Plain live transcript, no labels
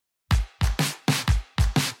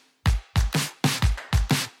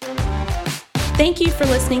Thank you for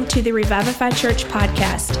listening to the Revivify Church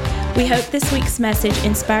podcast. We hope this week's message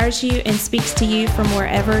inspires you and speaks to you from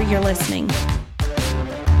wherever you're listening.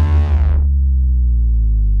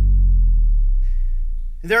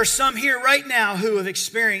 There are some here right now who have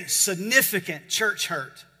experienced significant church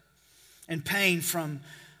hurt and pain from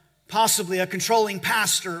possibly a controlling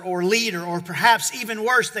pastor or leader, or perhaps even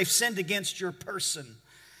worse, they've sinned against your person.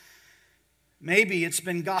 Maybe it's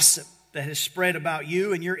been gossip that has spread about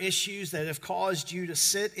you and your issues that have caused you to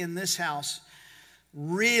sit in this house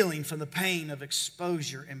reeling from the pain of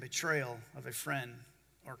exposure and betrayal of a friend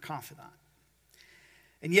or confidant.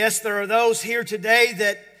 And yes, there are those here today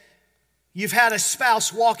that you've had a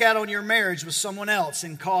spouse walk out on your marriage with someone else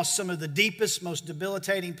and cause some of the deepest, most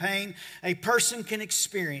debilitating pain a person can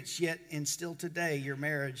experience, yet and still today your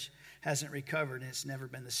marriage hasn't recovered and it's never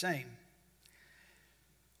been the same.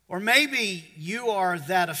 Or maybe you are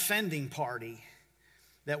that offending party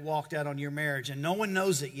that walked out on your marriage and no one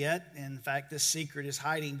knows it yet. In fact, this secret is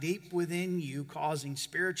hiding deep within you, causing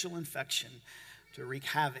spiritual infection to wreak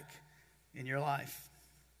havoc in your life.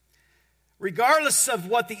 Regardless of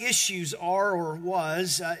what the issues are or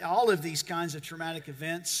was, all of these kinds of traumatic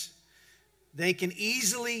events, they can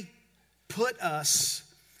easily put us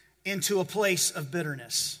into a place of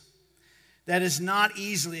bitterness that is not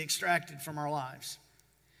easily extracted from our lives.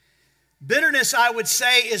 Bitterness, I would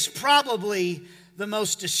say, is probably the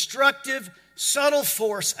most destructive, subtle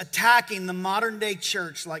force attacking the modern day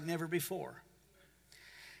church like never before.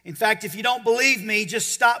 In fact, if you don't believe me,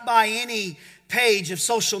 just stop by any page of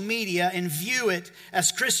social media and view it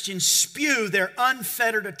as Christians spew their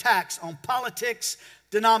unfettered attacks on politics,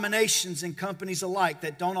 denominations, and companies alike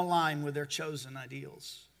that don't align with their chosen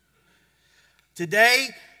ideals. Today,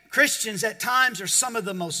 Christians at times are some of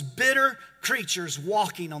the most bitter creatures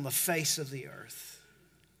walking on the face of the earth.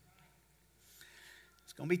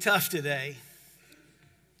 It's going to be tough today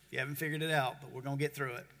if you haven't figured it out, but we're going to get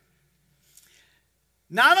through it.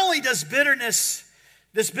 Not only does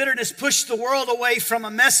this bitterness push the world away from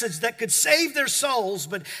a message that could save their souls,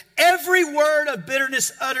 but every word of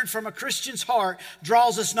bitterness uttered from a Christian's heart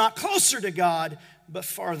draws us not closer to God, but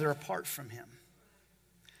farther apart from Him.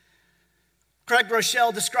 Craig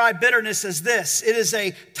Rochelle described bitterness as this: it is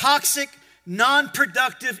a toxic,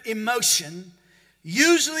 non-productive emotion,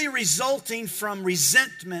 usually resulting from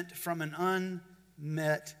resentment from an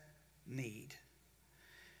unmet need.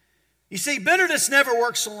 You see, bitterness never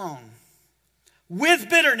works alone. With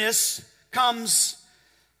bitterness comes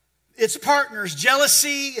its partners: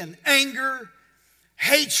 jealousy and anger,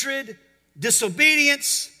 hatred,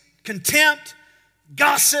 disobedience, contempt,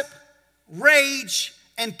 gossip, rage,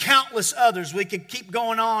 and countless others. We could keep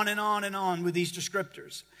going on and on and on with these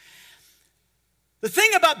descriptors. The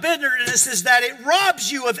thing about bitterness is that it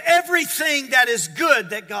robs you of everything that is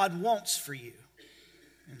good that God wants for you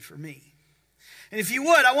and for me. And if you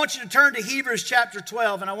would, I want you to turn to Hebrews chapter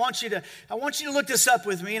 12, and I want you to look this up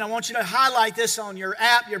with me, and I want you to highlight this on your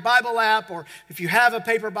app, your Bible app, or if you have a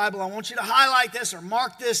paper Bible, I want you to highlight this or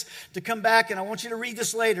mark this to come back, and I want you to read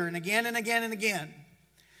this later and again and again and again.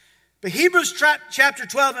 But Hebrews chapter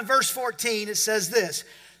 12 and verse 14, it says this: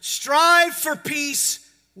 strive for peace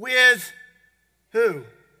with who?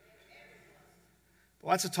 Well,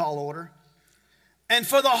 that's a tall order. And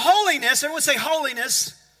for the holiness, everyone say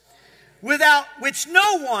holiness, without which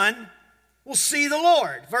no one will see the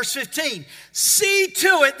Lord. Verse 15, see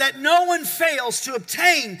to it that no one fails to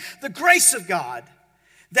obtain the grace of God,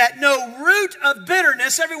 that no root of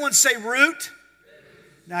bitterness, everyone say root.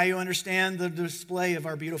 Now you understand the display of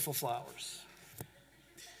our beautiful flowers.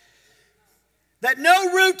 That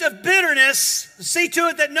no root of bitterness, see to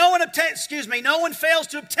it that no one fails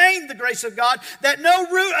to obtain the grace of God, that no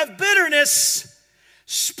root of bitterness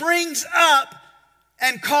springs up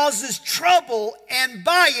and causes trouble, and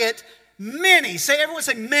by it many, everyone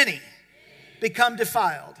say many, become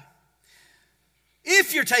defiled.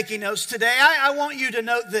 If you're taking notes today, I want you to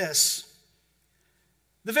note this.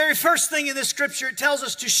 The very first thing in this scripture, it tells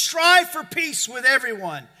us to strive for peace with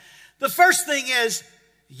everyone. The first thing is,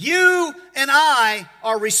 you and I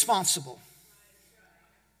are responsible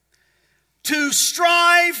to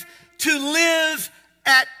strive to live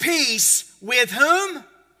at peace with whom?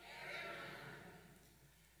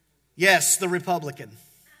 Yes, the Republican.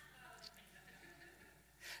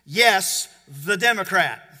 Yes, the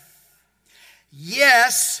Democrat.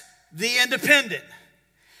 Yes, the Independent.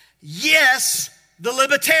 Yes, the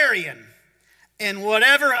Libertarian. And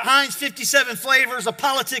whatever Heinz 57 flavors of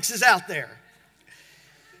politics is out there.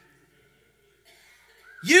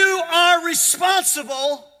 You are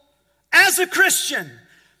responsible as a Christian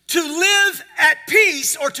to live at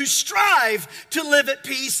peace or to strive to live at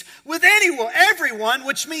peace with everyone,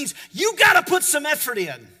 which means you got to put some effort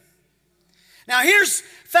in. Now here's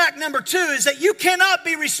fact number 2 is that you cannot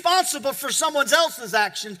be responsible for someone else's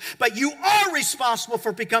actions, but you are responsible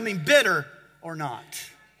for becoming bitter or not.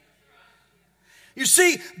 You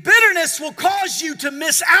see, bitterness will cause you to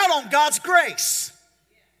miss out on God's grace.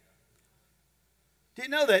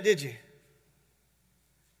 Didn't know that, did you?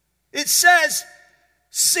 It says,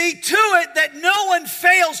 see to it that no one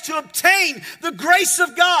fails to obtain the grace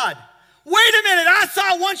of God. Wait a minute, I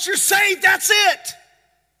thought once you're saved, that's it.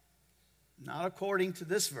 Not according to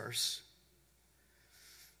this verse.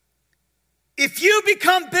 If you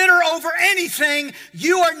become bitter over anything,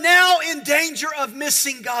 you are now in danger of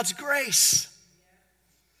missing God's grace.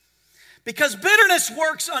 Because bitterness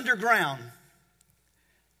works underground.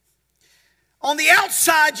 On the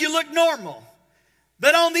outside, you look normal.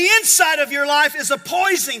 But on the inside of your life is a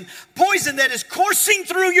poison that is coursing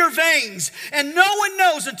through your veins. And no one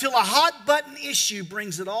knows until a hot button issue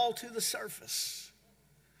brings it all to the surface.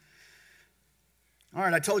 All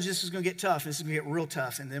right, I told you this was going to get tough. This is going to get real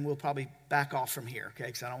tough. And then we'll probably back off from here, okay?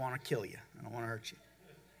 Because I don't want to kill you. I don't want to hurt you.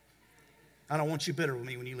 I don't want you bitter with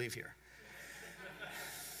me when you leave here.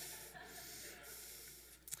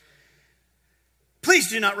 Please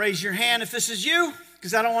do not raise your hand if this is you,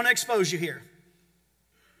 because I don't want to expose you here.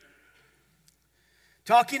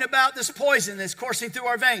 Talking about this poison that's coursing through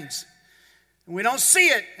our veins. And we don't see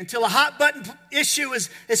it until a hot button issue is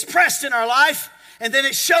pressed in our life, and then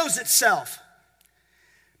it shows itself.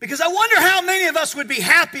 Because I wonder how many of us would be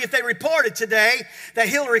happy if they reported today that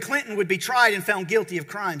Hillary Clinton would be tried and found guilty of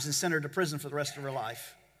crimes and sent her to prison for the rest of her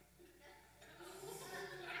life.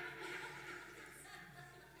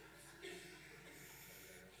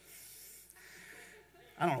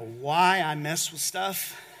 I don't know why I mess with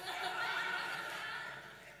stuff.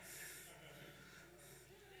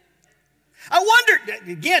 I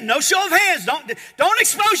wonder, again, no show of hands, don't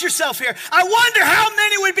expose yourself here. I wonder how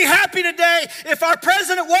many would be happy today if our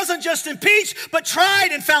president wasn't just impeached, but tried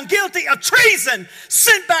and found guilty of treason,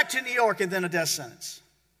 sent back to New York, and then a death sentence.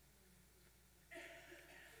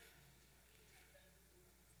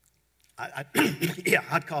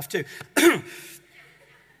 I'd cough too.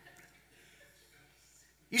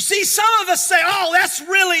 You see, some of us say, oh, that's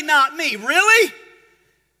really not me. Really?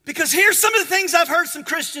 Because here's some of the things I've heard some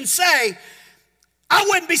Christians say. I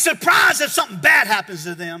wouldn't be surprised if something bad happens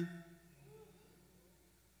to them.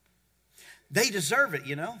 They deserve it,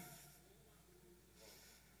 you know.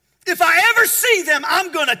 If I ever see them,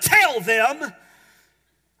 I'm going to tell them.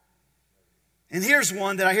 And here's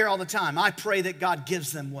one that I hear all the time. I pray that God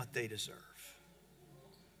gives them what they deserve.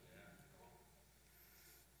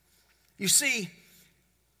 You see,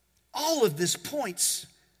 all of this points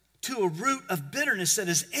to a root of bitterness that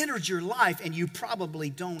has entered your life and you probably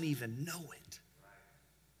don't even know it.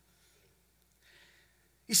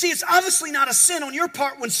 You see, it's obviously not a sin on your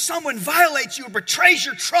part when someone violates you or betrays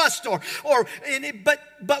your trust,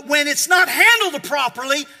 but when it's not handled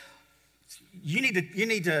properly, you need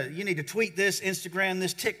to tweet this, Instagram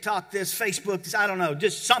this, TikTok this, Facebook this, I don't know,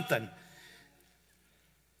 just something.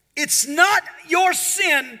 It's not your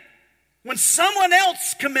sin when someone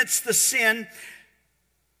else commits the sin,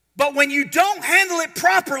 but when you don't handle it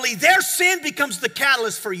properly, their sin becomes the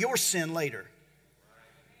catalyst for your sin later.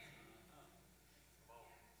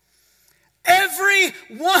 Every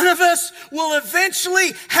one of us will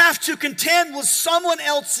eventually have to contend with someone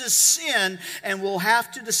else's sin, and we'll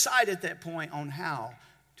have to decide at that point on how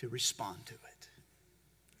to respond to it.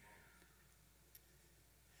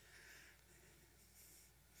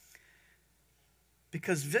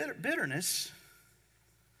 Because bitterness,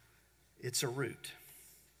 it's a root.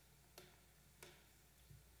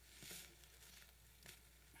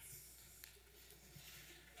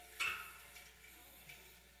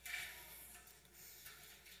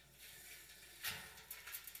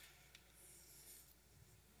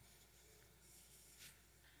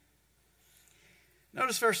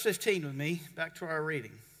 Notice verse 15 with me, back to our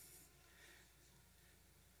reading.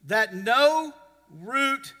 That no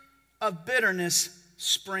root of bitterness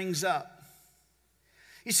springs up.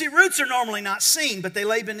 You see, roots are normally not seen, but they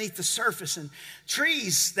lay beneath the surface. And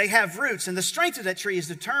trees, they have roots, and the strength of that tree is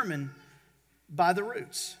determined by the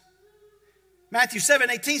roots. Matthew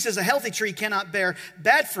 7:18 says, a healthy tree cannot bear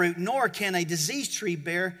bad fruit, nor can a diseased tree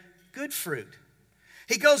bear good fruit.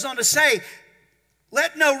 He goes on to say,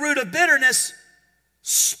 let no root of bitterness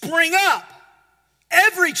spring up.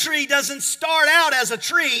 Every tree doesn't start out as a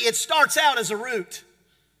tree, it starts out as a root.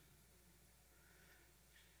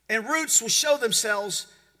 And roots will show themselves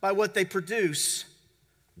by what they produce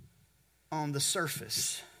on the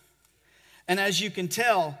surface. And as you can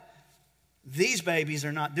tell, these babies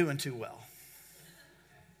are not doing too well.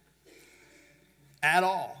 At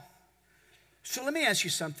all. So let me ask you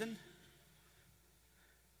something.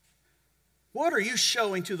 What are you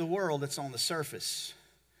showing to the world that's on the surface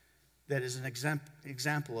that is an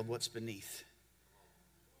example of what's beneath?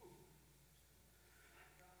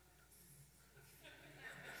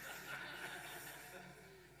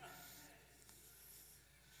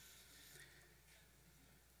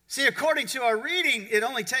 See, according to our reading, it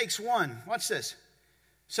only takes one. Watch this.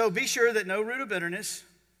 So be sure that no root of bitterness,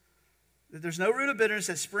 that there's no root of bitterness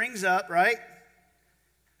that springs up, right,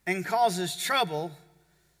 and causes trouble,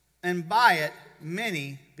 and by it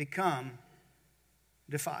many become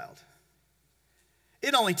defiled.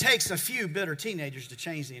 It only takes a few bitter teenagers to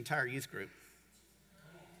change the entire youth group.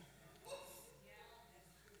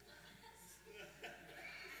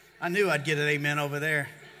 I knew I'd get an amen over there.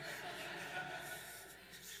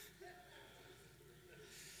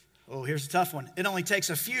 Oh, here's a tough one. It only takes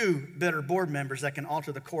a few bitter board members that can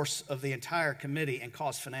alter the course of the entire committee and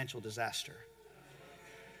cause financial disaster.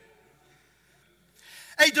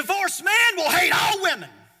 A divorced man will hate all women.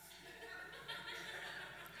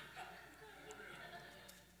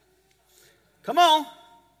 Come on.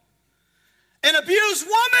 An abused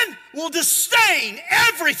woman will disdain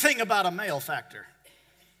everything about a male factor.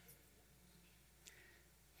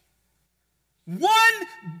 One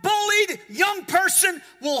bullied young person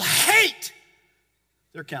will hate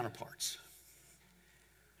their counterparts.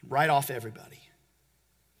 Write off everybody.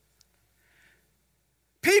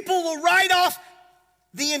 People will write off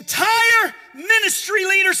the entire ministry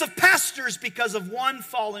leaders of pastors because of one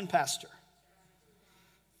fallen pastor.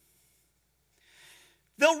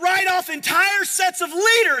 They'll write off entire sets of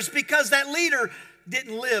leaders because that leader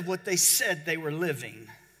didn't live what they said they were living.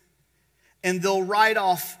 And they'll write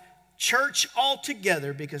off church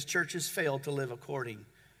altogether because churches failed to live according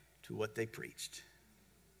to what they preached.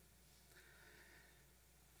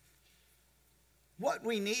 What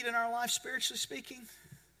we need in our life, spiritually speaking,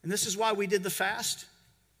 and this is why we did the fast,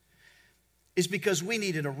 is because we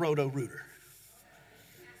needed a roto-rooter.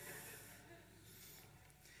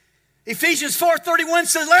 Ephesians 4:31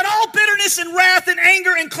 says, let all bitterness and wrath and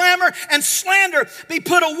anger and clamor and slander be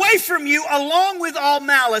put away from you along with all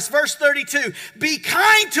malice. Verse 32, be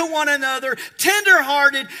kind to one another,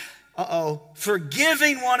 tenderhearted,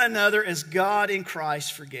 forgiving one another as God in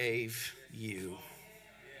Christ forgave you.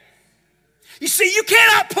 You see, you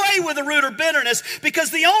cannot play with the root of bitterness because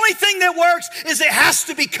the only thing that works is it has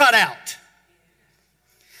to be cut out.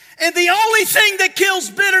 And the only thing that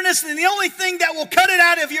kills bitterness and the only thing that will cut it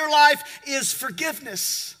out of your life is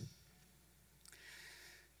forgiveness.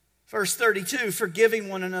 Verse 32, forgiving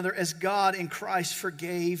one another as God in Christ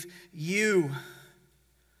forgave you.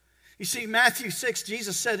 You see, Matthew 6,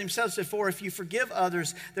 Jesus said himself, for if you forgive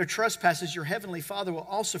others their trespasses, your heavenly Father will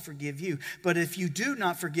also forgive you. But if you do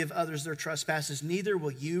not forgive others their trespasses, neither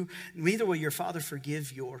will your Father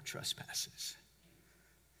forgive your trespasses.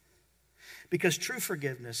 Because true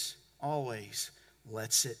forgiveness always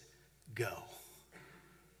lets it go.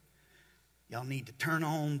 Y'all need to turn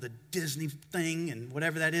on the Disney thing and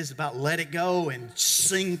whatever that is about let it go and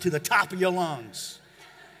sing to the top of your lungs.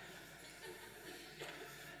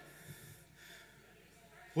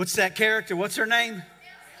 What's that character? What's her name?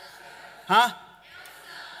 Huh?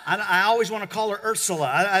 I always want to call her Ursula.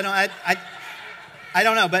 I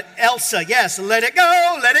don't know, but Elsa, yes, let it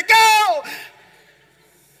go, let it go.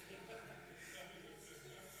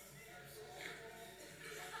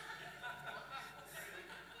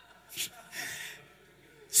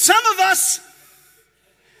 Some of us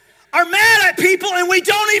are mad at people and we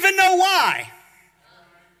don't even know why.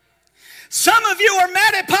 Some of you are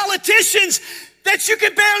mad at politicians that you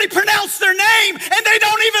can barely pronounce their name and they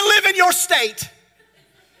don't even live in your state.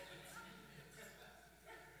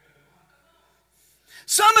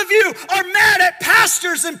 Some of you are mad at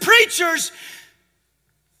pastors and preachers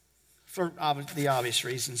for the obvious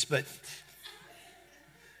reasons, but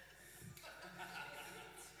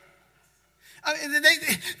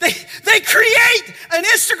they create an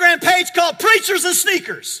Instagram page called Preachers and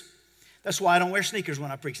Sneakers. That's why I don't wear sneakers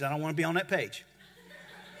when I preach. I don't want to be on that page.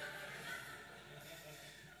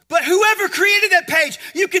 But whoever created that page,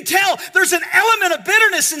 you can tell there's an element of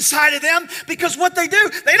bitterness inside of them because what they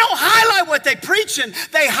do, they don't highlight what they preaching,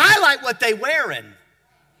 they highlight what they wearing.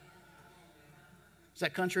 Is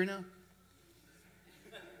that country now?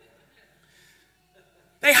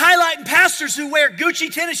 They highlight pastors who wear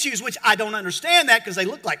Gucci tennis shoes, which I don't understand that because they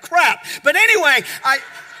look like crap. But anyway,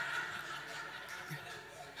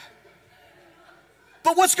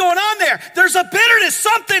 but what's going on there? There's a bitterness.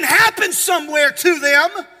 Something happened somewhere to them.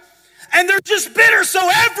 And they're just bitter, so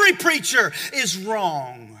every preacher is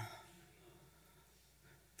wrong.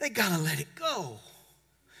 They got to let it go.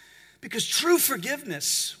 Because true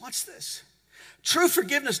forgiveness, watch this. True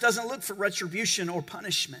forgiveness doesn't look for retribution or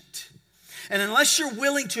punishment. And unless you're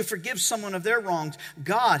willing to forgive someone of their wrongs,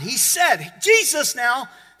 God, He said, Jesus now,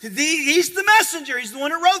 He's the messenger. He's the one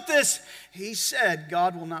who wrote this. He said,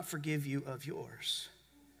 God will not forgive you of yours.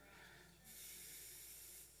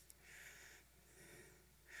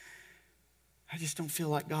 I just don't feel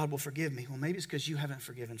like God will forgive me. Well, maybe it's because you haven't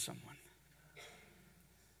forgiven someone.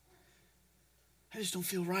 I just don't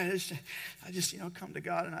feel right. I just come to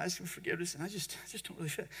God and I ask Him for forgiveness, and I just don't really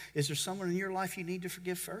feel. Is there someone in your life you need to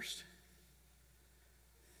forgive first?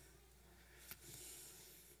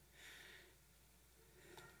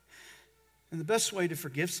 And the best way to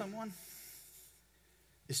forgive someone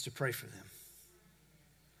is to pray for them.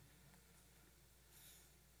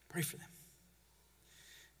 Pray for them.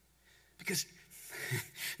 Because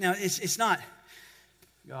now it's not,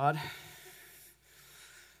 God,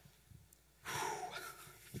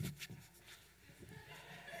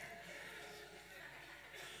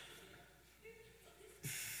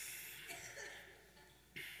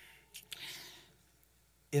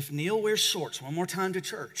 if Neil wears shorts one more time to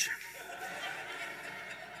church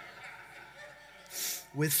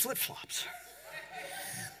with flip-flops,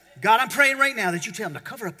 God, I'm praying right now that you tell him to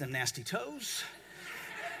cover up them nasty toes.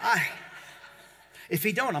 If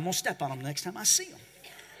he don't, I'm going to step on them next time I see him.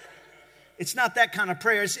 It's not that kind of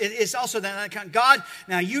prayer. It's also that kind of, God,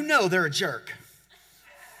 now you know they're a jerk.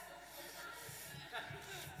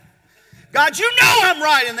 God, you know I'm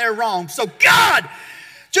right and they're wrong. So God,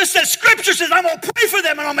 just as Scripture says, I'm going to pray for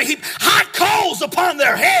them and I'm going to heap hot coals upon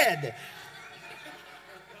their head.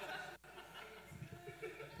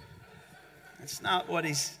 That's not what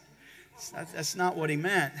he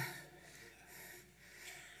meant.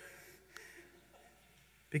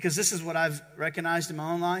 Because this is what I've recognized in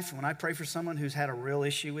my own life. When I pray for someone who's had a real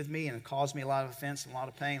issue with me and it caused me a lot of offense, and a lot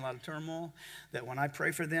of pain, a lot of turmoil, that when I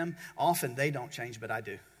pray for them, often they don't change, but I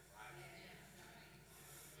do.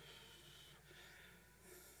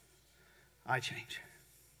 I change.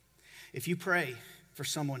 If you pray for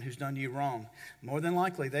someone who's done you wrong, more than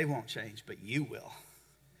likely they won't change, but you will.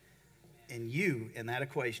 And you in that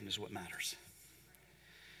equation is what matters.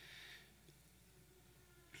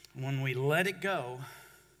 When we let it go,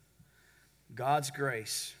 God's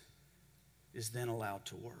grace is then allowed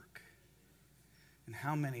to work. And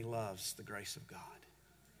how many loves the grace of God?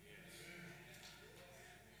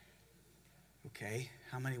 Okay,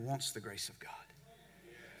 how many wants the grace of God?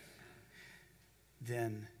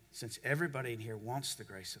 Then, since everybody in here wants the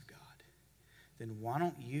grace of God, then why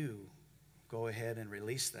don't you go ahead and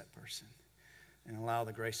release that person and allow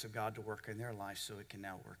the grace of God to work in their life so it can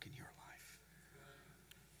now work in your life?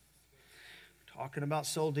 We're talking about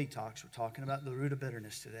soul detox. We're talking about the root of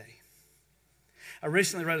bitterness today. I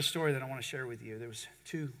recently read a story that I want to share with you. There was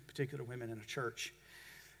two particular women in a church,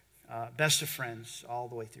 best of friends all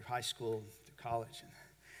the way through high school, through college. And,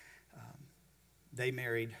 they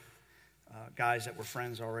married guys that were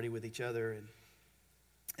friends already with each other.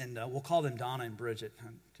 And we'll call them Donna and Bridget. I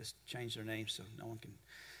just changed their names so no one can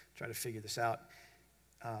try to figure this out.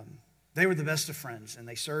 They were the best of friends, and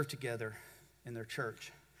they served together in their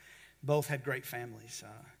church. Both had great families,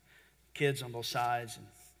 kids on both sides, and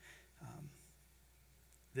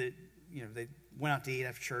they went out to eat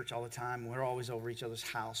after church all the time. We were always over each other's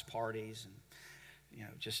house parties, and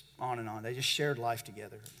just on and on. They just shared life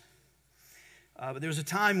together. But there was a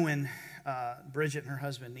time when Bridget and her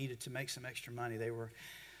husband needed to make some extra money. They were,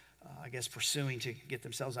 pursuing to get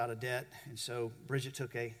themselves out of debt, and so Bridget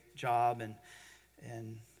took a job, and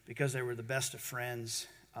because they were the best of friends.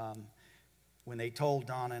 When they told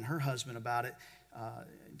Donna and her husband about it,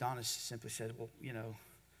 Donna simply said, well,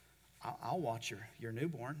 I'll watch your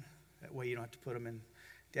newborn. That way you don't have to put them in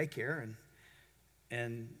daycare.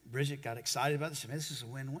 And Bridget got excited about this. This is a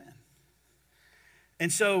win-win.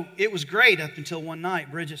 And so it was great up until one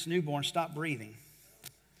night, Bridget's newborn stopped breathing.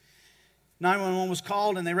 911 was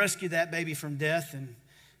called, and they rescued that baby from death and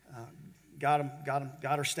got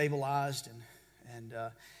her stabilized. And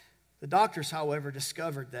the doctors, however,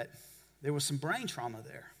 discovered that there was some brain trauma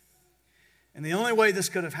there. And the only way this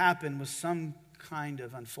could have happened was some kind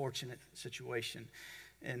of unfortunate situation,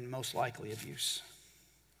 and most likely abuse.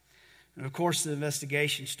 And of course, the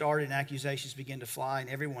investigation started and accusations began to fly,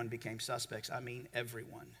 and everyone became suspects. I mean,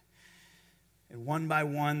 everyone. And one by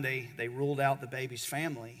one, they ruled out the baby's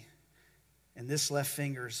family, and this left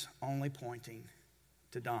fingers only pointing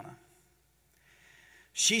to Donna.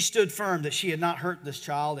 She stood firm that she had not hurt this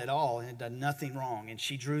child at all and had done nothing wrong. And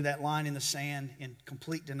she drew that line in the sand in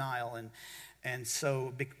complete denial. And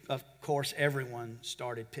so, of course, everyone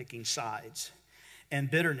started picking sides.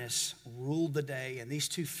 And bitterness ruled the day. And these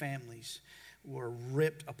two families were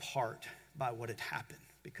ripped apart by what had happened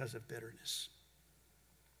because of bitterness.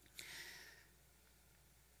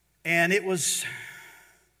 And it was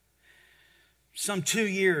some 2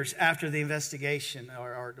 years after the investigation,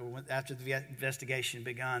 or after the investigation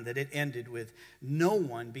began, that it ended with no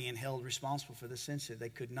one being held responsible for this incident. They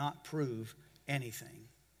could not prove anything.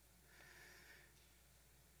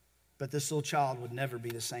 But this little child would never be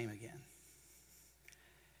the same again.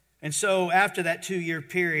 And so after that 2-year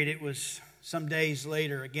period, it was some days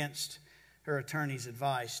later, against her attorney's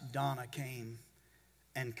advice, Donna came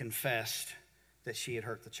and confessed that she had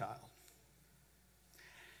hurt the child.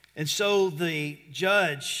 And so the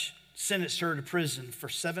judge sentenced her to prison for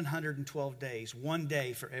 712 days, 1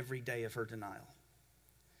 day for every day of her denial.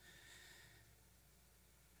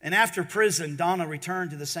 And after prison, Donna returned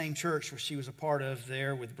to the same church where she was a part of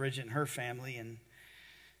there with Bridget and her family, and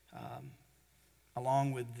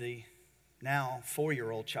along with the now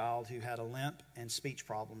 4-year-old child who had a limp and speech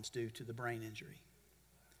problems due to the brain injury.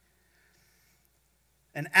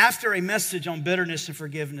 And after a message on bitterness and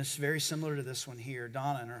forgiveness, very similar to this one here,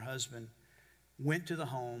 Donna and her husband went to the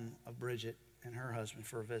home of Bridget and her husband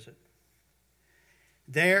for a visit.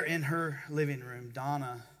 There in her living room,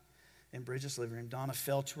 in Bridget's living room, Donna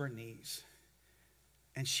fell to her knees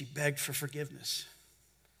and she begged for forgiveness.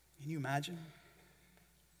 Can you imagine?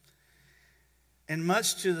 And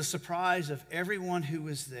much to the surprise of everyone who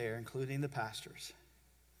was there, including the pastors,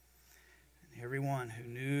 and everyone who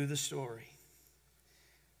knew the story,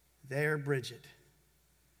 there Bridget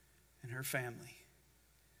and her family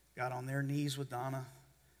got on their knees with Donna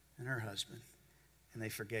and her husband, and they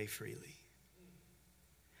forgave freely.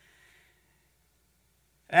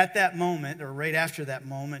 At that moment, or right after that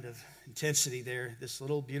moment of intensity there, this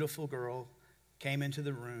little beautiful girl came into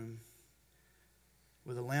the room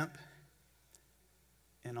with a limp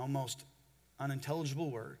and almost unintelligible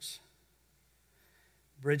words.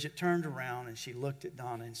 Bridget turned around and she looked at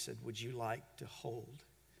Donna and said, "Would you like to hold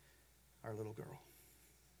our little girl?"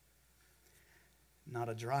 Not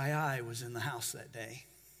a dry eye was in the house that day,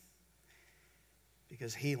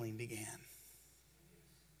 because healing began.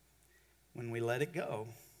 When we let it go,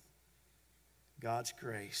 God's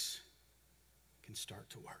grace can start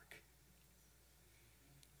to work.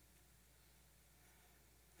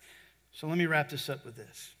 So let me wrap this up with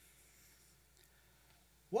this.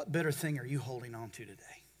 What bitter thing are you holding on to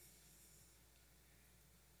today?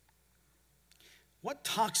 What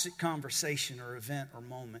toxic conversation or event or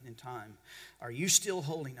moment in time are you still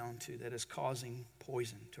holding on to that is causing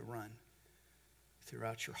poison to run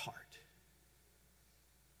throughout your heart?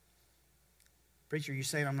 Preacher, are you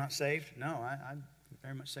saying I'm not saved? No, I'm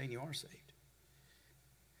very much saying you are saved.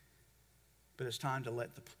 But it's time to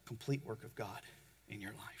let the complete work of God in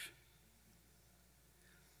your life.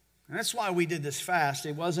 And that's why we did this fast.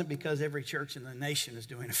 It wasn't because every church in the nation is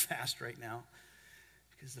doing a fast right now,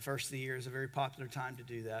 because the first of the year is a very popular time to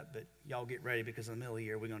do that. But y'all get ready, because in the middle of the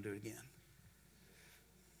year, we're going to do it again.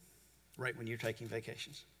 Right when you're taking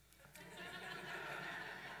vacations.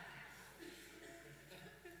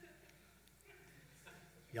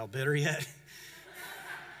 Y'all bitter yet?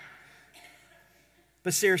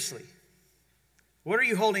 But seriously, what are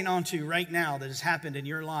you holding on to right now that has happened in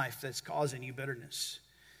your life that's causing you bitterness?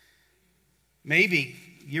 Maybe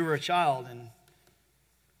you were a child and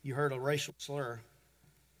you heard a racial slur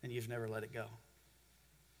and you've never let it go.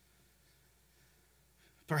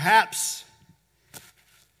 Perhaps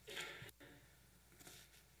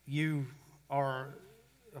you are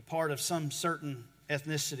a part of some certain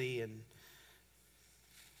ethnicity and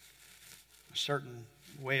a certain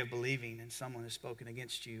way of believing, and someone has spoken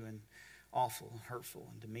against you in awful, hurtful,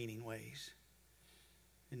 and demeaning ways.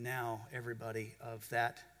 And now everybody of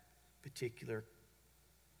that particular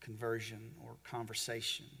conversion or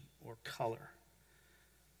conversation or color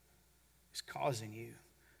is causing you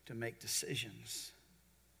to make decisions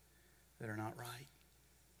that are not right,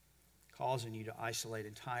 causing you to isolate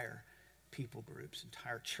entire people groups,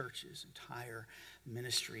 entire churches, entire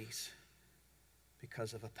ministries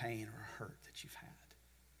because of a pain or a hurt that you've had.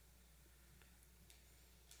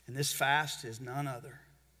 And this fast is none other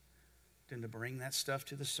than to bring that stuff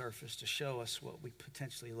to the surface, to show us what we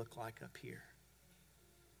potentially look like up here.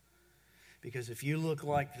 Because if you look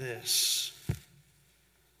like this,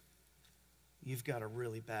 you've got a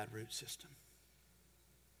really bad root system.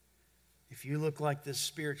 If you look like this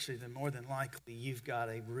spiritually, then more than likely you've got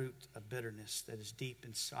a root of bitterness that is deep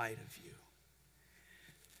inside of you.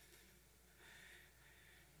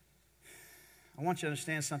 I want you to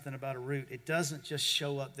understand something about a root. It doesn't just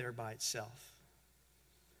show up there by itself.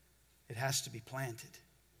 It has to be planted.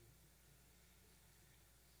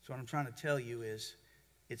 So what I'm trying to tell you is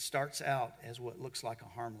it starts out as what looks like a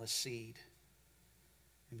harmless seed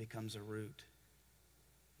and becomes a root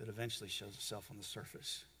that eventually shows itself on the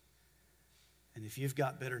surface. And if you've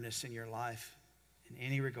got bitterness in your life in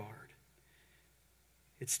any regard,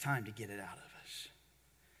 it's time to get it out of us.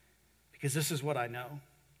 Because this is what I know.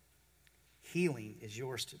 Healing is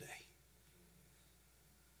yours today.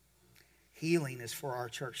 Healing is for our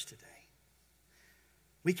church today.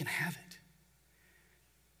 We can have it.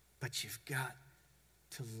 But you've got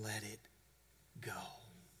to let it go.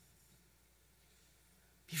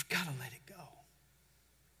 You've got to let it go.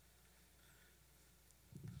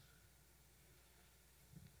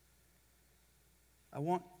 I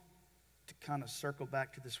want to kind of circle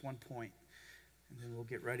back to this one point, and then we'll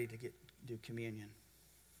get ready to do communion.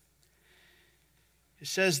 It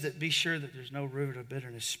says that be sure that there's no root of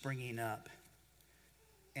bitterness springing up,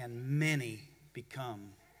 and many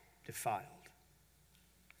become defiled.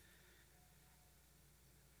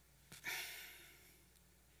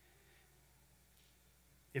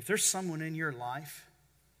 If there's someone in your life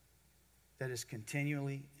that is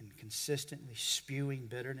continually and consistently spewing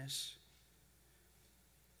bitterness,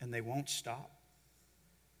 and they won't stop,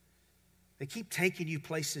 they keep taking you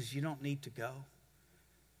places you don't need to go,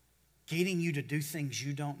 getting you to do things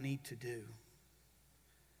you don't need to do.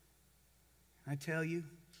 I tell you,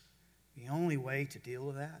 the only way to deal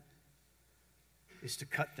with that is to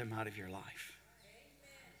cut them out of your life.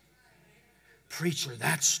 Preacher,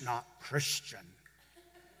 that's not Christian.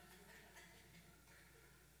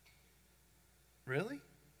 Really?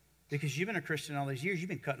 Because you've been a Christian all these years. You've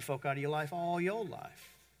been cutting folk out of your life all your life.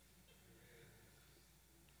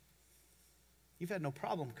 You've had no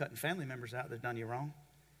problem cutting family members out that have done you wrong.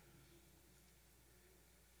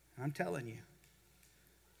 I'm telling you,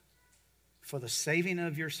 for the saving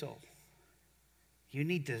of your soul, you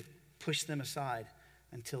need to push them aside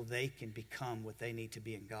until they can become what they need to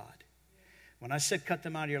be in God. When I said cut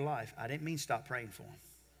them out of your life, I didn't mean stop praying for them.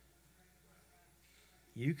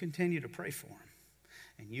 You continue to pray for them,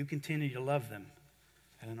 and you continue to love them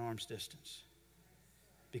at an arm's distance.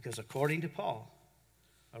 Because according to Paul,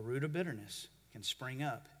 a root of bitterness can spring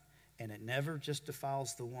up, and it never just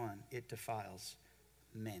defiles the one, it defiles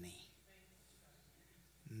many.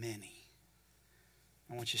 Many.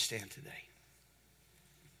 I want you to stand today.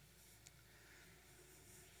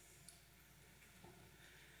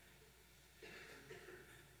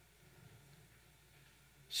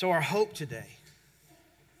 So our hope today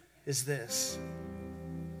is this.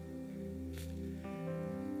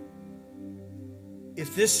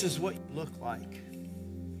 If this is what you look like,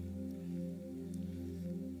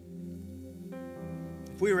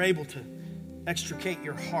 if we were able to extricate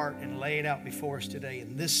your heart and lay it out before us today,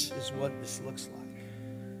 and this is what this looks like,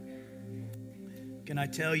 can I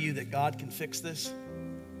tell you that God can fix this?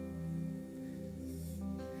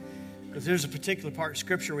 Because there's a particular part of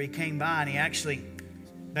Scripture where he came by and he actually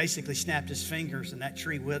basically snapped his fingers and that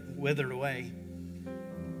tree withered away.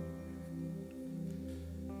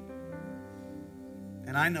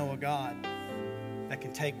 And I know a God that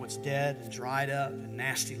can take what's dead and dried up and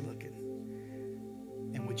nasty looking,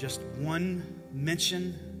 and with just one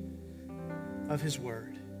mention of his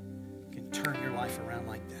word can turn your life around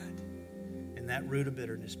like that, and that root of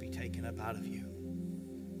bitterness be taken up out of you.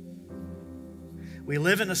 We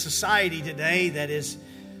live in a society today that is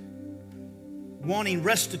wanting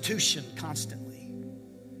restitution constantly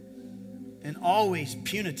and always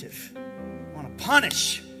punitive. Want to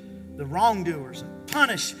punish the wrongdoers and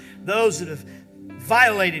punish those that have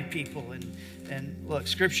violated people. And look,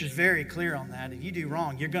 Scripture is very clear on that. If you do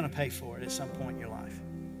wrong, you're going to pay for it at some point in your life.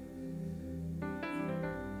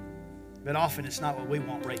 But often it's not what we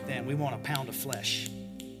want right then. We want a pound of flesh.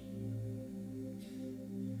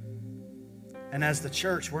 And as the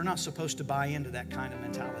church, we're not supposed to buy into that kind of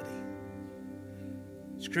mentality.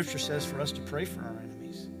 Scripture says for us to pray for our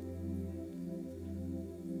enemies.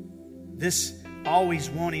 This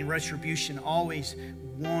always wanting retribution, always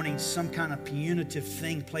wanting some kind of punitive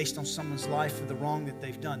thing placed on someone's life for the wrong that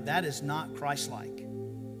they've done, that is not Christ-like.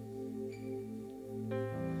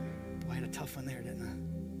 Boy, I had a tough one there, didn't I?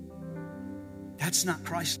 That's not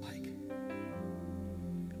Christ-like.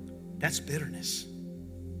 That's bitterness.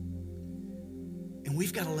 And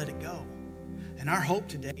we've got to let it go. And our hope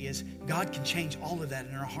today is God can change all of that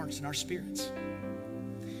in our hearts and our spirits.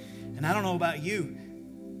 And I don't know about you,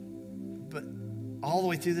 but all the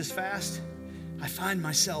way through this fast, I find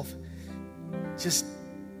myself just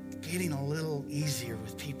getting a little easier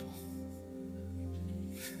with people.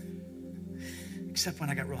 except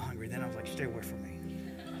when I got real hungry. Then I was like, stay away from me.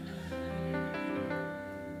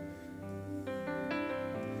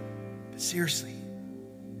 But seriously,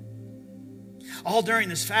 all during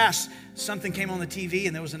this fast, something came on the TV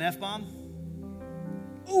and there was an F-bomb.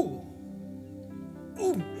 Ooh.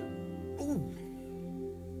 Ooh. Ooh.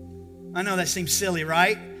 I know that seems silly,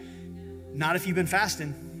 right? Not if you've been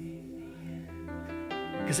fasting.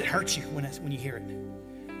 Because it hurts you when you hear it.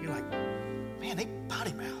 You're like, man, they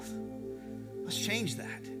potty mouth. Let's change that.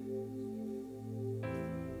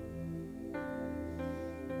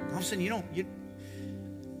 All of a sudden,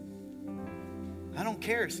 I don't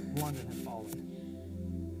care if London had fallen.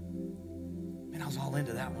 Man, I was all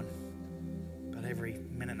into that one. But every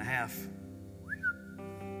minute and a half,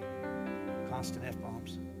 constant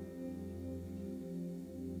F-bombs.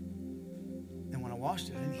 And when I watched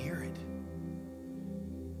it, I didn't hear it.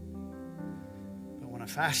 But when I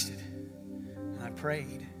fasted and I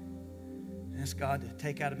prayed and asked God to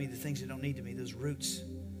take out of me the things that don't need to me, those roots,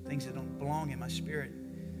 things that don't belong in my spirit.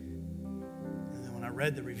 And then when I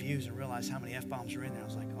read the reviews and realized how many F-bombs are in there, I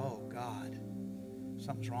was like, oh God,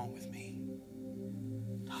 something's wrong with me.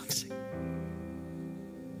 Toxic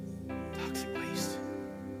waste.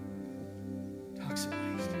 Toxic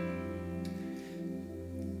waste.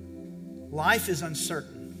 Life is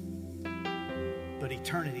uncertain, but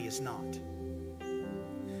eternity is not.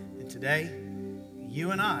 And today,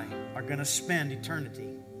 you and I are going to spend eternity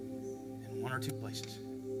in one or two places.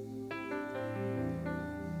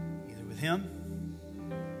 Either with Him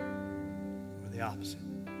or the opposite.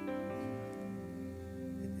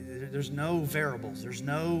 There's no variables. There's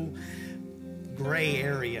no gray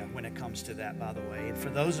area when it comes to that, by the way. And for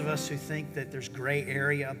those of us who think that there's gray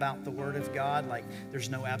area about the Word of God, like there's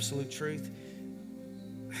no absolute truth,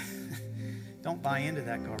 don't buy into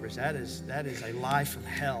that garbage. That is a lie from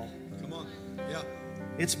hell. Come on. Yeah.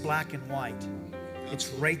 It's black and white. It's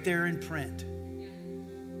right there in print.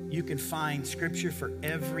 You can find scripture for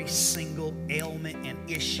every single ailment and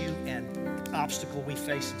issue and obstacle we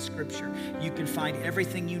face in Scripture. You can find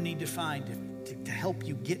everything you need to find to help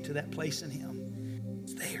you get to that place in Him.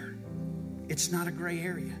 It's there. It's not a gray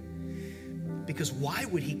area. Because why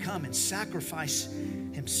would He come and sacrifice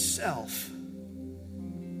Himself,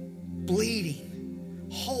 bleeding,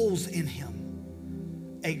 holes in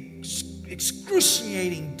Him, a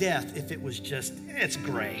excruciating death if it was just, it's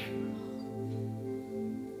gray?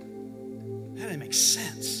 That doesn't make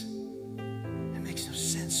sense. That makes no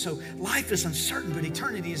sense. So life is uncertain, but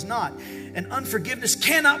eternity is not. And unforgiveness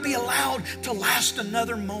cannot be allowed to last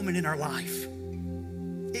another moment in our life.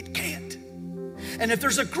 It can't. And if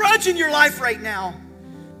there's a grudge in your life right now,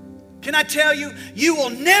 can I tell you, you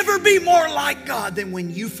will never be more like God than when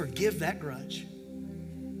you forgive that grudge.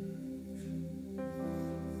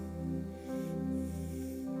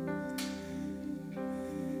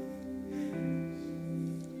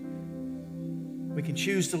 We can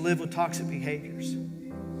choose to live with toxic behaviors.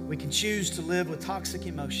 We can choose to live with toxic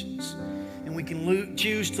emotions. And we can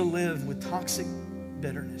choose to live with toxic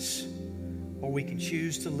bitterness. Or we can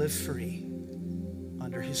choose to live free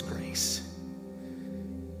under His grace.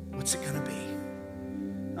 What's it going to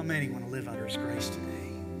be? How many want to live under His grace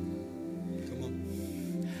today? Come on.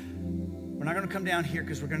 We're not going to come down here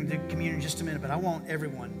because we're going to do communion in just a minute, but I want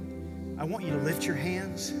you to lift your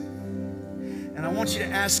hands. And I want you to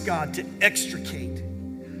ask God to extricate,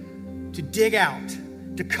 to dig out,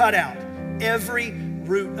 to cut out every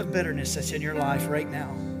root of bitterness that's in your life right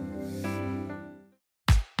now.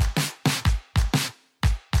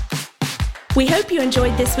 We hope you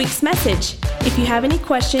enjoyed this week's message. If you have any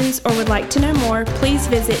questions or would like to know more, please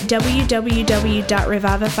visit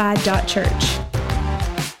www.revivify.church.